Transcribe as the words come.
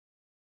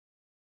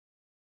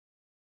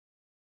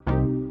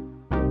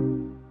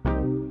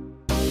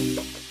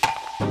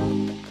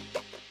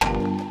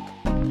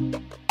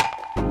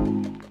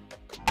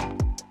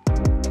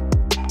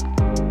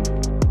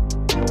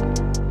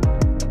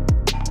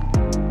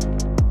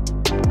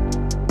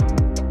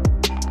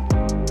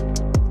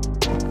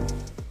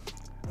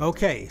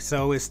Okay,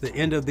 so it's the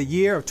end of the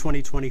year of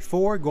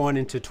 2024 going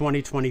into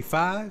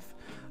 2025.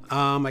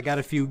 I got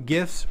a few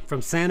gifts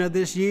from Santa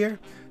this year,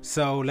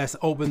 so let's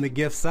open the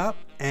gifts up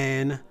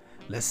and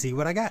let's see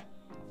what I got.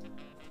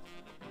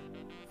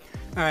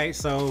 All right,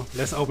 so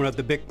let's open up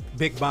the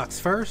big box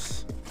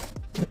first.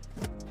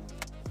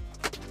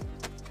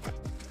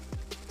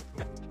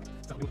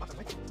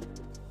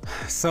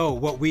 So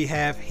what we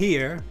have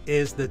here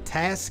is the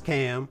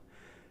Tascam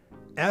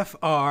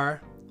FR-AV2,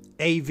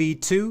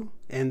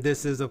 and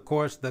this is of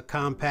course the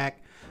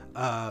compact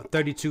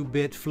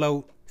 32-bit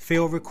float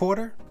field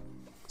recorder.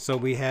 So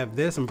we have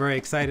this. I'm very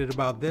excited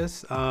about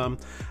this. I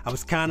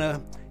was kind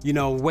of,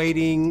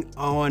 waiting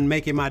on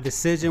making my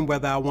decision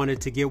whether I wanted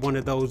to get one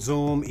of those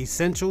Zoom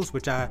Essentials,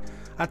 which I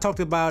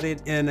talked about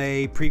it in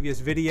a previous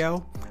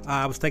video.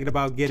 I was thinking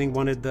about getting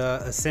one of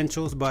the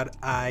Essentials, but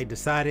I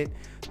decided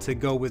to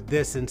go with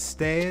this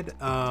instead.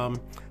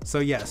 So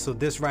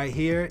this right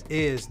here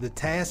is the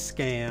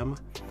Tascam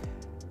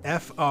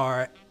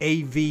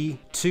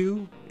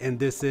FR-AV2, and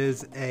this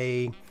is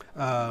a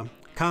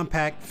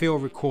compact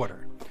field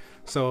recorder.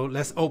 So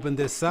let's open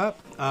this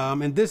up,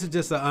 and this is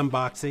just an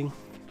unboxing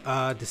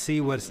to see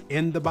what's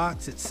in the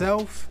box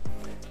itself.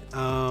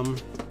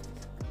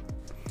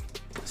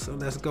 So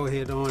let's go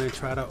ahead on and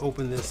try to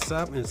open this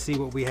up and see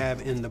what we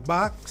have in the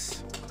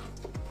box.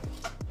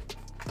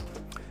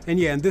 And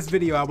yeah, in this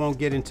video I won't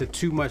get into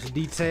too much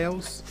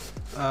details.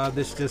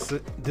 This just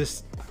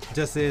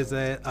is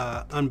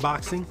a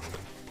unboxing.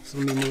 So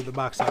let me move the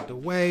box out the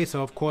way.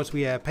 So of course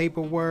we have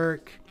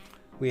paperwork,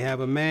 we have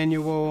a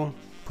manual,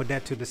 put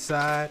that to the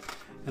side,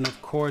 and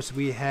of course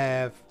we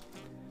have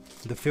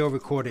the field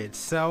recorder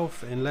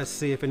itself, and let's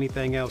see if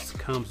anything else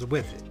comes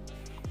with it.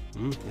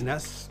 And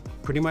that's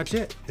pretty much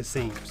it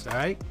seems.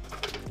 All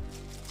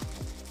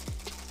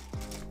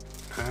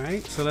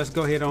right, so let's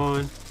go ahead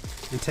on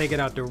and take it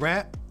out the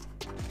wrap.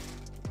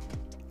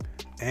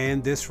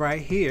 And this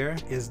right here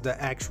is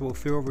the actual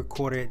field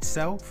recorder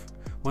itself.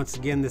 Once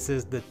again, this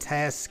is the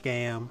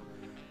Tascam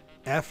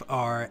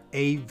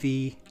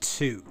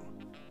FR-AV2.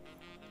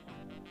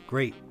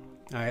 Great.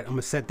 All right, I'm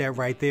gonna set that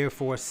right there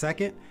for a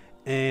second,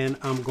 and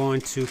I'm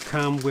going to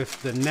come with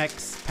the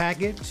next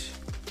package.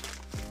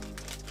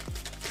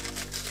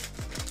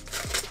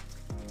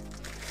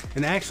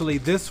 And actually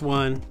this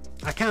one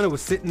I kind of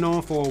was sitting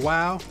on for a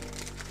while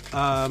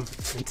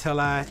until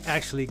I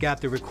actually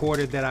got the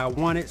recorder that I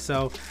wanted.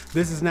 So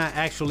this is not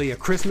actually a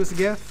Christmas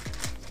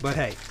gift, but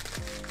hey,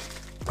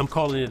 I'm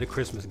calling it a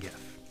Christmas gift.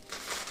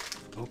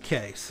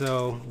 Okay,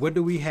 so what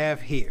do we have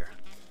here?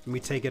 Let me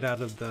take it out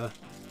of the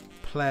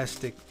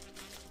plastic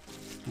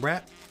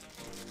wrap.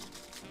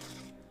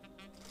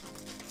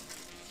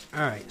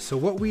 All right, so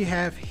what we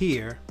have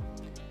here,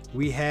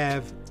 we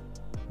have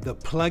the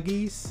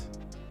Pluggies,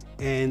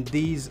 and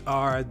these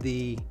are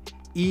the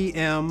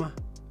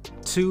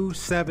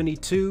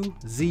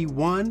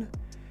EM272Z1,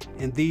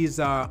 and these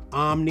are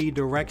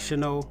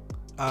omnidirectional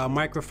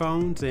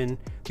microphones, and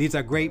these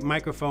are great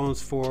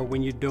microphones for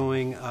when you're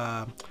doing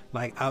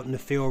like out in the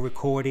field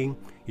recording,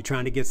 you're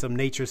trying to get some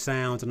nature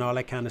sounds and all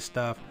that kind of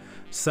stuff.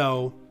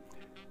 So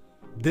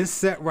this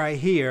set right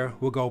here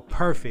will go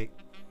perfect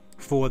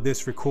for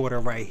this recorder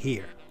right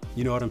here.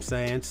 You know what I'm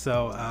saying?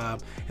 So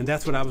and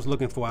that's what I was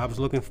looking for. I was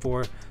looking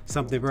for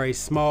something very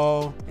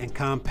small and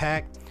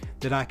compact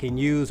that I can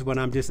use when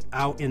I'm just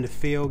out in the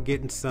field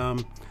getting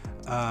some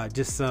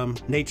just some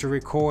nature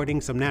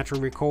recording, some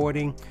natural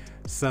recording,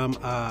 some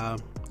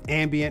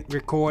ambient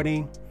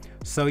recording.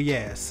 So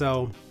yeah,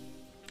 so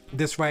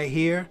this right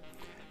here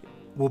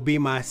will be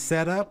my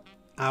setup.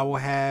 I will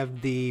have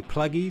the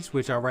Pluggies,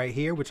 which are right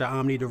here, which are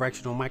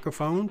omnidirectional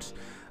microphones,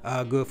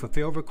 good for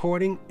field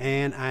recording,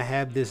 and I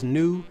have this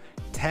new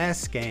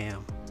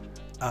Tascam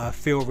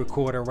field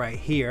recorder right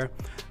here.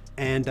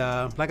 And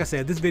like I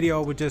said, this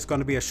video was just going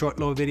to be a short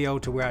little video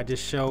to where I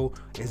just show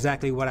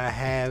exactly what I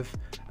have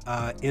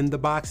in the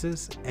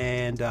boxes,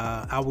 and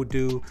I will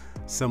do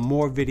some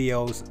more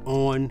videos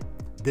on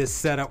this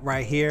setup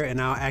right here,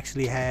 and I'll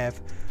actually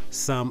have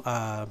some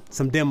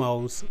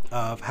demos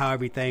of how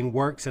everything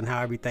works and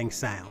how everything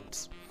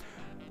sounds.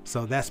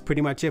 So that's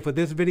pretty much it for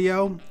this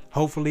video.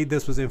 Hopefully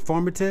this was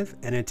informative,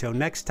 and until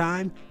next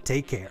time,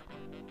 take care.